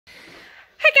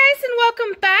guys, and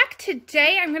welcome back.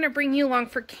 Today I'm going to bring you along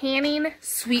for canning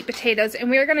sweet potatoes, and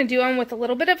we're going to do them with a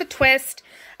little bit of a twist.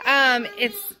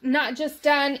 It's not just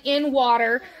done in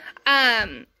water.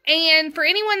 And for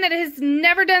anyone that has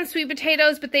never done sweet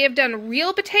potatoes, but they have done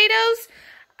real potatoes,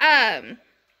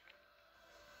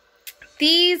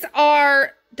 these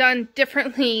are done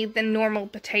differently than normal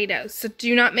potatoes, so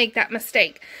do not make that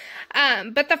mistake.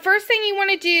 But the first thing you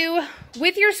want to do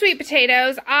with your sweet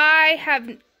potatoes, I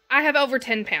have over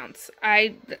 10 pounds.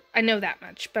 I know that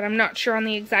much, but I'm not sure on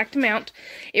the exact amount.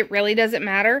 It really doesn't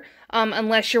matter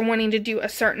unless you're wanting to do a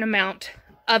certain amount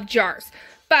of jars.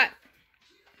 But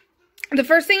the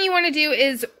first thing you want to do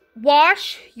is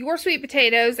wash your sweet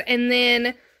potatoes and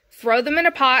then throw them in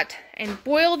a pot and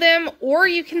boil them, or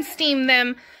you can steam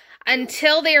them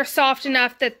until they are soft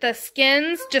enough that the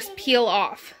skins just peel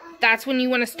off. That's when you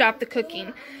want to stop the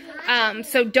cooking.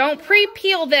 So don't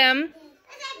pre-peel them.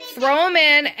 Throw them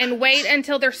in and wait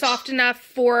until they're soft enough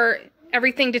for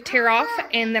everything to tear off,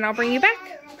 and then I'll bring you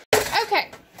back. Okay,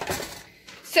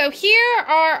 so here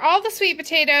are all the sweet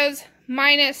potatoes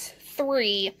minus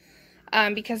 3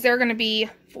 because they're going to be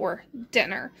for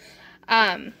dinner.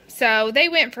 So they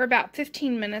went for about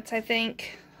 15 minutes, I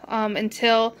think,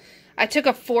 until I took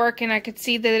a fork and I could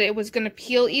see that it was going to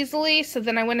peel easily. So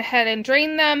then I went ahead and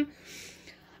drained them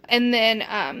and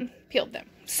then peeled them.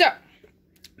 So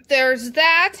there's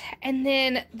that, and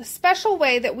then the special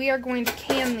way that we are going to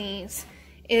can these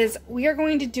is we are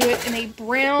going to do it in a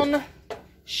brown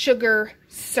sugar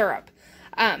syrup.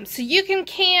 So you can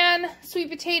can sweet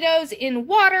potatoes in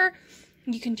water,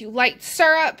 you can do light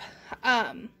syrup,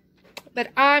 but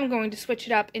I'm going to switch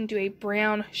it up and do a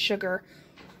brown sugar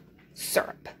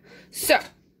syrup. So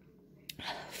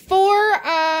for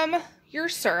your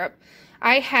syrup,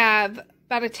 I have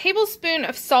about a tablespoon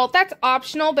of salt. That's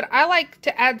optional, but I like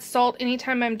to add salt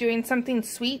anytime I'm doing something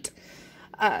sweet.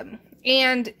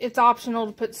 And it's optional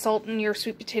to put salt in your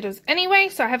sweet potatoes anyway.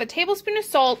 So I have a tablespoon of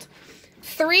salt,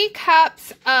 3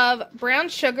 cups of brown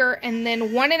sugar, and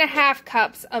then 1.5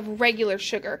 cups of regular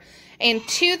sugar. And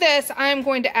to this, I'm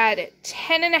going to add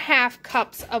 10.5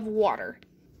 cups of water.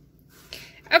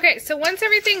 Okay, so once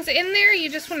everything's in there, you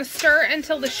just want to stir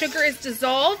until the sugar is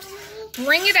dissolved.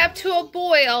 Bring it up to a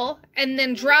boil, and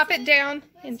then drop it down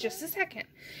in just a second.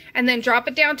 And then drop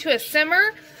it down to a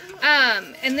simmer,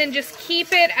 and then just keep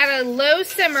it at a low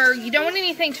simmer. You don't want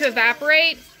anything to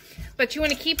evaporate, but you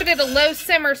want to keep it at a low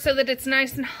simmer so that it's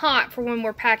nice and hot for when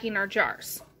we're packing our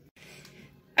jars.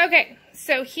 Okay,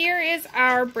 so here is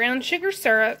our brown sugar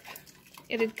syrup.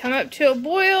 It had come up to a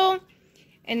boil,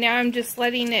 and now I'm just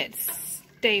letting it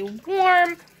stay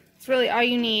warm. It's really all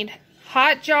you need.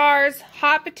 Hot jars,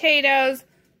 hot potatoes,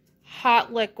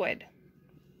 hot liquid.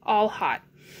 All hot.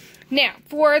 Now,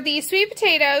 for the sweet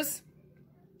potatoes,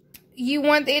 you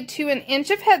want it to 1 inch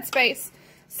of headspace.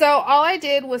 So all I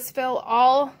did was fill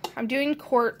I'm doing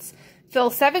quarts, fill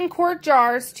 7 quart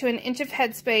jars to 1 inch of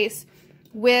headspace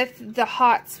with the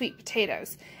hot sweet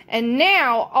potatoes. And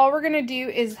now, all we're going to do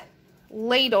is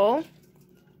ladle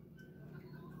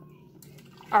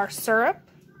our syrup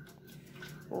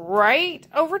right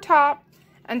over top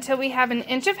until we have 1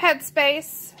 inch of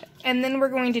headspace, and then we're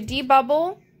going to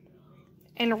debubble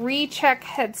and recheck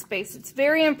headspace. It's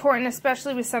very important,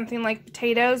 especially with something like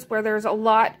potatoes where there's a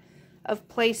lot of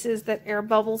places that air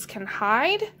bubbles can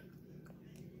hide,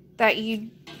 that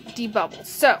you debubble.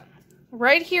 So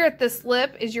right here at this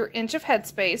lip is your 1 inch of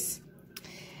headspace,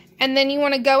 and then you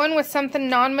want to go in with something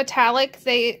non-metallic.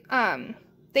 They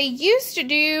used to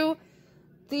do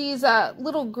these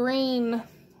little green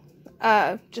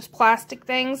just plastic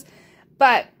things,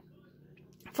 but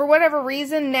for whatever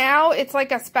reason now it's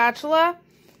like a spatula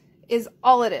is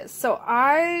all it is. So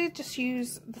I just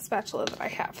use the spatula that I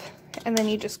have, and then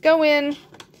you just go in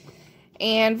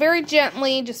and very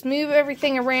gently just move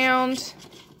everything around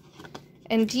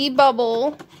and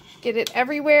debubble. Get it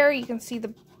everywhere. You can see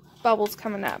the bubbles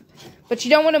coming up, but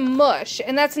you don't want to mush.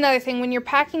 And that's another thing, when you're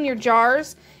packing your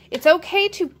jars, it's okay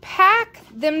to pack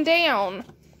them down,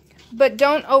 but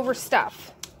don't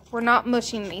overstuff. We're not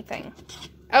mushing anything.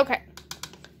 Okay,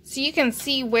 so you can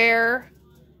see where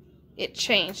it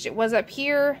changed. It was up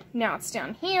here, now it's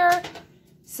down here.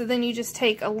 So then you just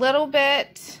take a little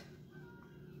bit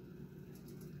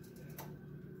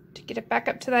to get it back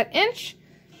up to that inch,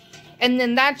 and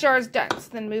then that jar is done. So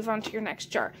then move on to your next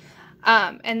jar.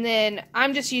 And then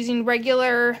I'm just using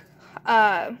regular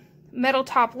metal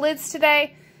top lids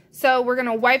today. So we're going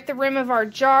to wipe the rim of our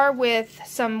jar with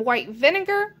some white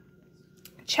vinegar.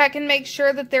 Check and make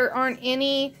sure that there aren't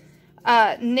any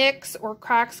nicks or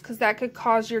cracks, because that could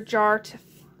cause your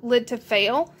lid to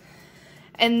fail.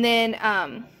 And then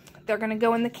they're going to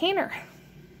go in the canner.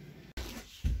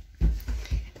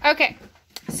 Okay,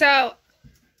 so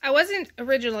I wasn't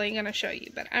originally going to show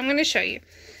you, but I'm going to show you.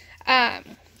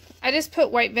 I just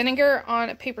put white vinegar on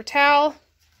a paper towel.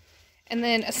 And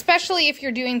then, especially if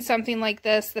you're doing something like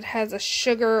this that has a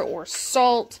sugar or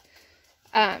salt,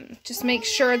 just make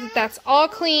sure that that's all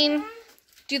clean.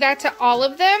 Do that to all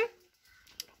of them.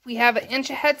 We have an inch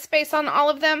of headspace on all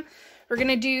of them. We're going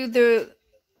to do the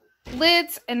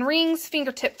lids and rings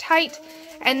fingertip tight.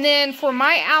 And then for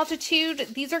my altitude,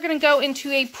 these are going to go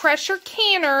into a pressure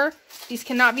canner. These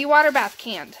cannot be water bath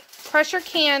canned. Pressure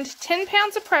canned, 10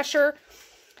 pounds of pressure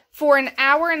for an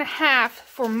hour and a half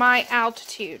for my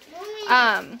altitude.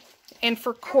 And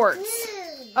for quarts.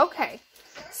 Okay.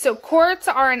 So quarts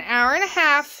are an hour and a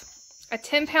half at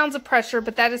 10 pounds of pressure,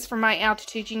 but that is for my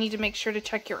altitude. You need to make sure to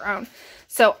check your own.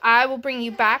 So I will bring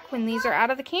you back when these are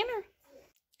out of the canner.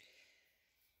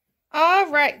 All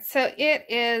right, so it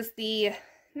is the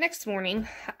next morning.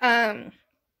 So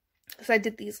I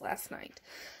did these last night.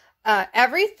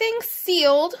 Everything's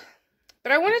sealed,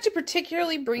 but I wanted to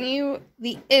particularly bring you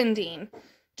the ending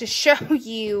to show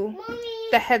you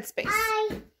the headspace.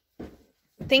 Hi.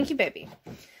 Thank you, baby.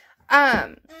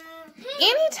 Anytime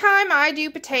I do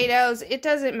potatoes, it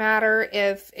doesn't matter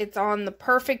if it's on the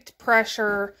perfect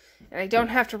pressure and I don't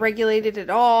have to regulate it at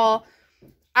all.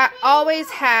 I always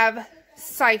have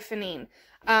siphoning.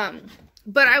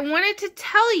 But I wanted to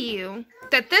tell you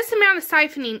that this amount of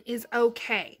siphoning is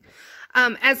okay.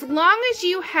 As long as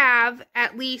you have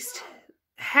at least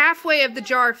halfway of the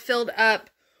jar filled up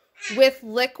with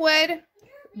liquid,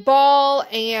 Ball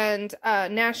and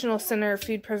National Center of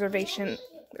Food Preservation,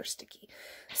 they're sticky,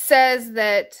 says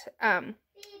that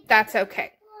that's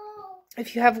okay.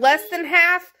 If you have less than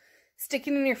half, stick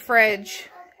it in your fridge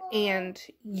and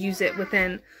use it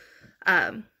within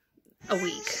a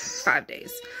week, 5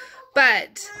 days.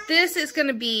 But this is going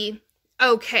to be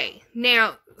okay.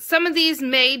 Now, some of these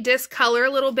may discolor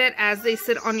a little bit as they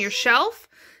sit on your shelf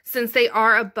since they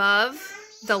are above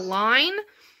the line.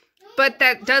 But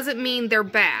that doesn't mean they're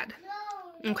bad,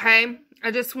 okay?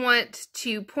 I just want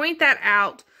to point that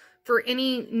out for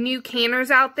any new canners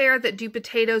out there that do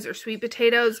potatoes or sweet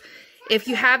potatoes. If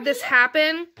you have this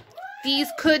happen, these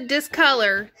could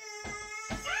discolor,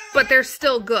 but they're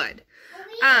still good.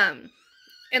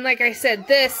 And like I said,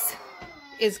 this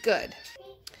is good.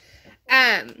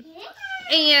 And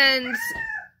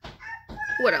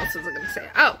what else was I going to say?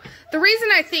 Oh, the reason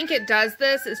I think it does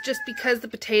this is just because the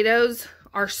potatoes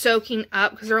are soaking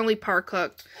up because they're only par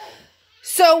cooked.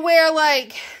 So where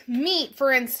like meat,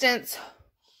 for instance,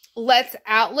 lets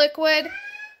out liquid,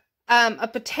 a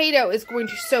potato is going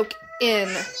to soak in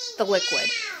the liquid.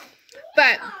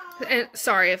 But, and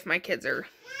sorry if my kids are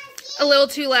a little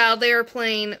too loud. They are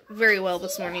playing very well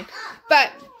this morning.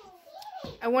 But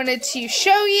I wanted to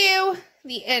show you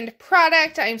the end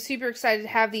product. I am super excited to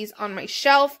have these on my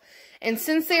shelf. And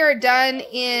since they are done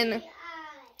in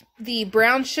the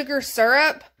brown sugar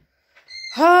syrup,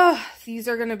 these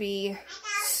are going to be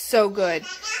so good.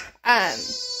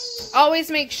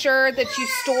 Always make sure that you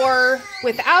store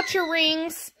without your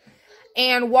rings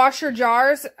and wash your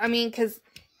jars. I mean, because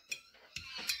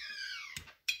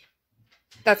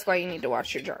that's why you need to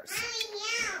wash your jars.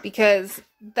 Because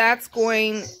that's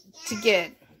going to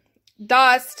get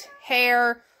dust,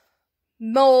 hair,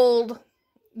 mold.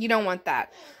 You don't want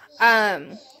that.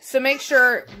 So make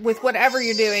sure with whatever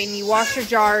you're doing, you wash your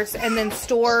jars and then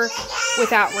store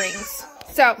without rings.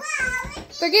 So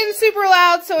they're getting super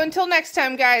loud. So until next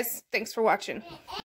time, guys, thanks for watching.